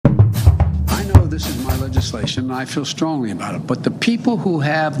legislation, and I feel strongly about it. But the people who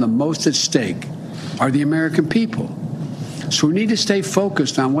have the most at stake are the American people. So we need to stay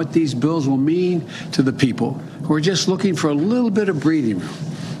focused on what these bills will mean to the people who are just looking for a little bit of breathing room,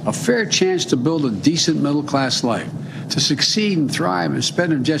 a fair chance to build a decent middle-class life, to succeed and thrive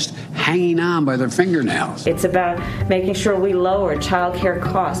instead of just hanging on by their fingernails. It's about making sure we lower child care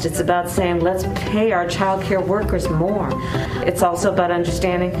costs. It's about saying let's pay our child care workers more. It's also about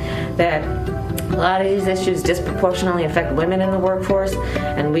understanding that a lot of these issues disproportionately affect women in the workforce,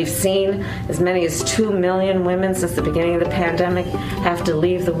 and we've seen as many as 2 million women since the beginning of the pandemic have to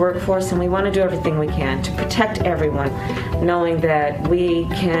leave the workforce, and we want to do everything we can to protect everyone, knowing that we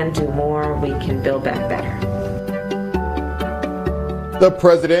can do more, we can build back better. The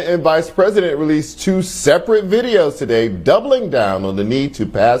president and vice president released 2 separate videos today doubling down on the need to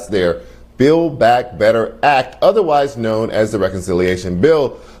pass their Build Back Better Act, otherwise known as the Reconciliation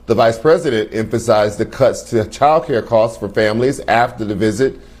Bill. The vice president emphasized the cuts to child care costs for families after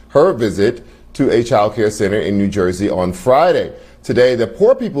her visit to a child care center in New Jersey on Friday. Today, the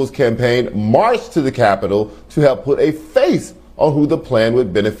Poor People's Campaign marched to the Capitol to help put a face on who the plan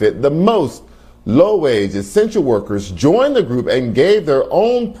would benefit the most. Low-wage essential workers joined the group and gave their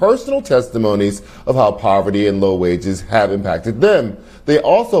own personal testimonies of how poverty and low wages have impacted them. They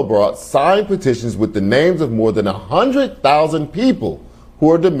also brought signed petitions with the names of more than 100,000 people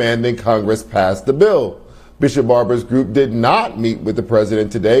who are demanding Congress pass the bill. Bishop Barber's group did not meet with the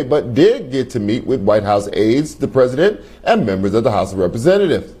president today, but did get to meet with White House aides, the president, and members of the House of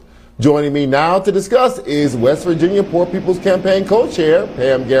Representatives. Joining me now to discuss is West Virginia Poor People's Campaign co-chair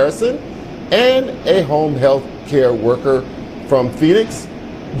Pam Garrison, and a home health care worker from Phoenix,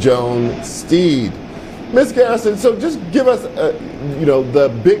 Joan Steede. Ms. Garrison, so just give us,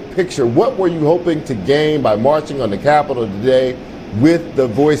 the big picture. What were you hoping to gain by marching on the Capitol today with the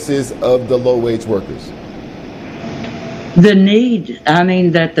voices of the low-wage workers? The need,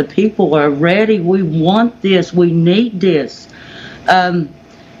 that the people are ready. We want this. We need this.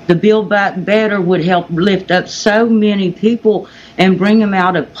 The Build Back Better would help lift up so many people and bring them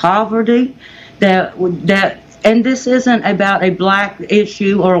out of poverty. And this isn't about a black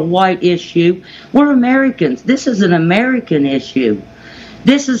issue or a white issue. We're Americans. This is an American issue.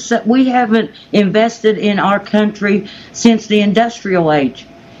 We haven't invested in our country since the industrial age.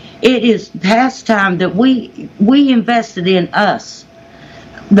 It is past time that we invested in us,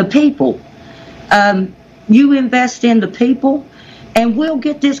 the people. You invest in the people, and we'll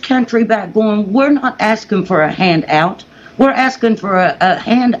get this country back going. We're not asking for a handout. We're asking for a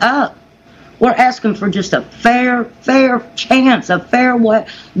hand up. We're asking for just a fair chance, a fair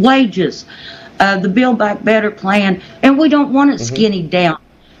wages. The Build Back Better plan, and we don't want it skinny down.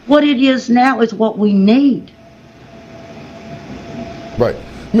 What it is now is what we need. Right.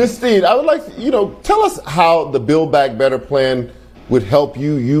 Ms. Steede, I would like to, tell us how the Build Back Better plan would help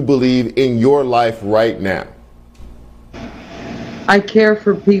you believe, in your life right now. I care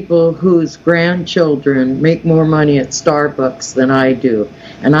for people whose grandchildren make more money at Starbucks than I do.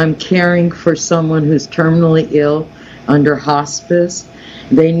 And I'm caring for someone who's terminally ill under hospice.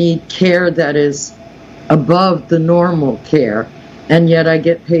 They need care that is above the normal care. And yet I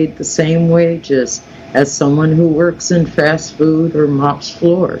get paid the same wages as someone who works in fast food or mops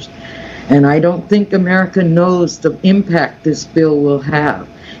floors. And I don't think America knows the impact this bill will have.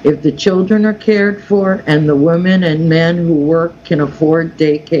 If the children are cared for and the women and men who work can afford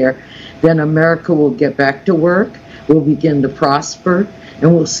daycare, then America will get back to work, will begin to prosper,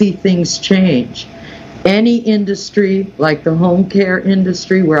 and we'll see things change. Any industry, like the home care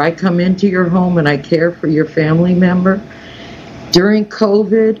industry, where I come into your home and I care for your family member, during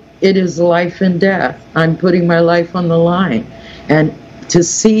COVID, it is life and death. I'm putting my life on the line. And to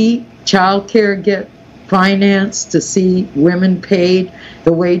see child care get financed, to see women paid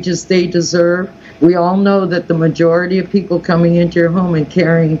the wages they deserve. We all know that the majority of people coming into your home and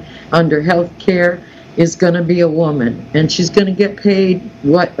caring under health care is going to be a woman, and she's going to get paid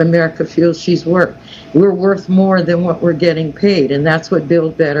what America feels she's worth. We're worth more than what we're getting paid, and that's what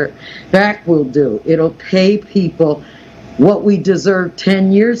Build Better Back will do. It'll pay people what we deserved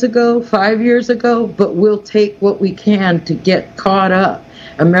 10 years ago, 5 years ago, but we'll take what we can to get caught up.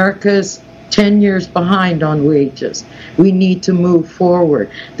 America's 10 years behind on wages. We need to move forward.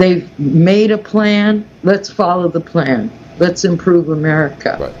 They've made a plan. Let's follow the plan. Let's improve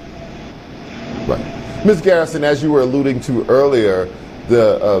America. Right. Ms. Garrison, as you were alluding to earlier,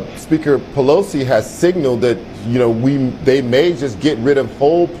 the Speaker Pelosi has signaled that they may just get rid of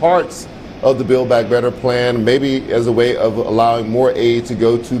whole parts of the Build Back Better plan, maybe as a way of allowing more aid to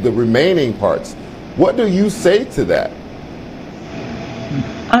go to the remaining parts. What do you say to that?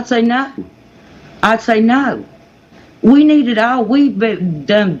 I'd say no. I'd say no. We need it all. We've been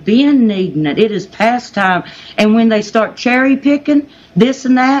needing it. It is past time. And when they start cherry picking this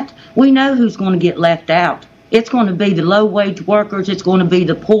and that, we know who's going to get left out. It's going to be the low-wage workers. It's going to be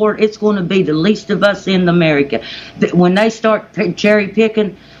the poor. It's going to be the least of us in America. When they start cherry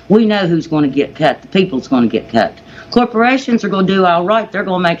picking, we know who's going to get cut. The people's going to get cut. Corporations are going to do all right. They're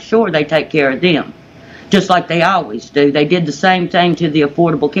going to make sure they take care of them, just like they always do. They did the same thing to the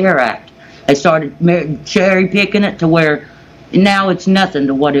Affordable Care Act. They started cherry picking it to where now it's nothing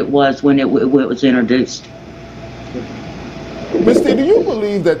to what it was when it was introduced. Ms. Steede, do you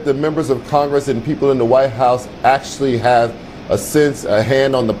believe that the members of Congress and people in the White House actually have a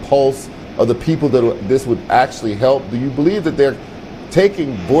hand on the pulse of the people that this would actually help? Do you believe that they're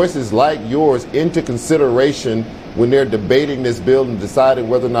taking voices like yours into consideration when they're debating this bill and deciding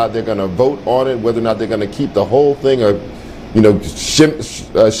whether or not they're going to vote on it, whether or not they're going to keep the whole thing, or, you know,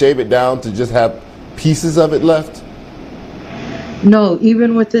 shave it down to just have pieces of it left? No,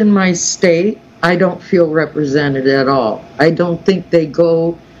 even within my state, I don't feel represented at all. I don't think they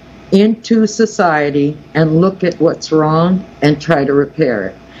go into society and look at what's wrong and try to repair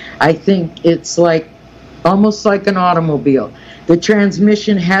it. I think it's like almost like an automobile. The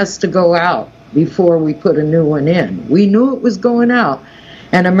transmission has to go out before we put a new one in. We knew it was going out,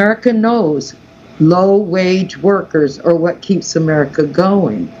 and America knows low-wage workers are what keeps America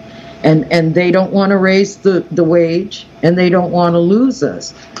going. And they don't want to raise the wage, and they don't want to lose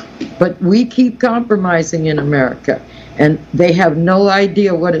us. But we keep compromising in America, and they have no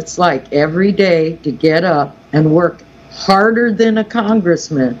idea what it's like every day to get up and work harder than a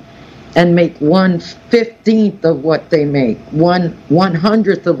congressman and make 1/15 of what they make,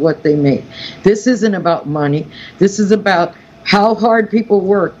 1/100th of what they make. This isn't about money. This is about how hard people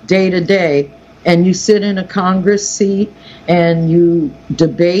work day to day, and you sit in a Congress seat and you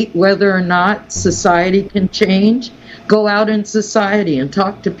debate whether or not society can change. Go out in society and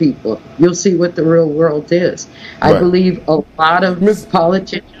talk to people. You'll see what the real world is. I believe a lot of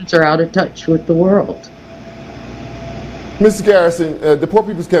politicians are out of touch with the world. Mrs. Garrison, the Poor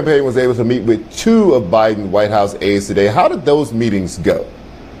People's Campaign was able to meet with 2 of Biden's White House aides today. How did those meetings go?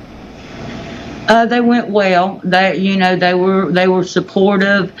 They went well. They were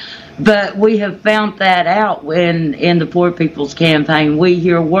supportive, but we have found that out in the Poor People's Campaign. We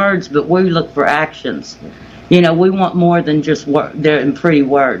hear words, but we look for actions. We want more than just pretty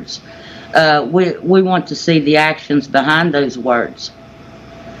words. We want to see the actions behind those words.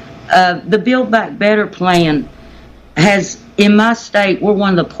 The Build Back Better plan has, in my state, we're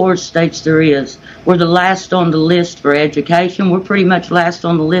one of the poorest states there is. We're the last on the list for education. We're pretty much last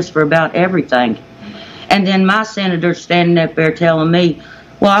on the list for about everything. And then my senator's standing up there telling me,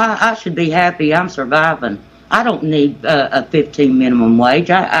 well, I should be happy I'm surviving. I don't need a 15 minimum wage.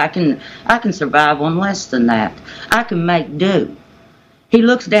 I can survive on less than that. I can make do. He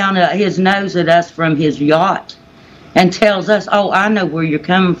looks down his nose at us from his yacht and tells us, oh, I know where you're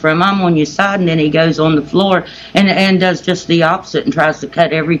coming from. I'm on your side. And then he goes on the floor and does just the opposite and tries to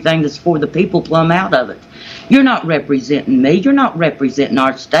cut everything that's for the people plumb out of it. You're not representing me. You're not representing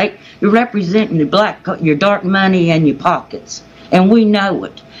our state. You're representing your dark money and your pockets. And we know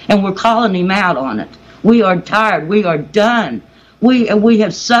it. And we're calling him out on it. We are tired. We are done. We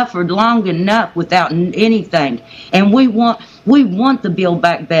have suffered long enough without anything. And we want the Build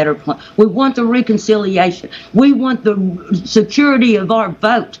Back Better plan. We want the reconciliation. We want the security of our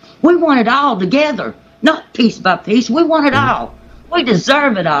vote. We want it all together, not piece by piece. We want it all. We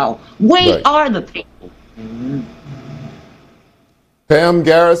deserve it all. We are the people. Pam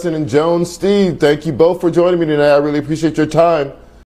Garrison and Joan Steede, thank you both for joining me tonight. I really appreciate your time.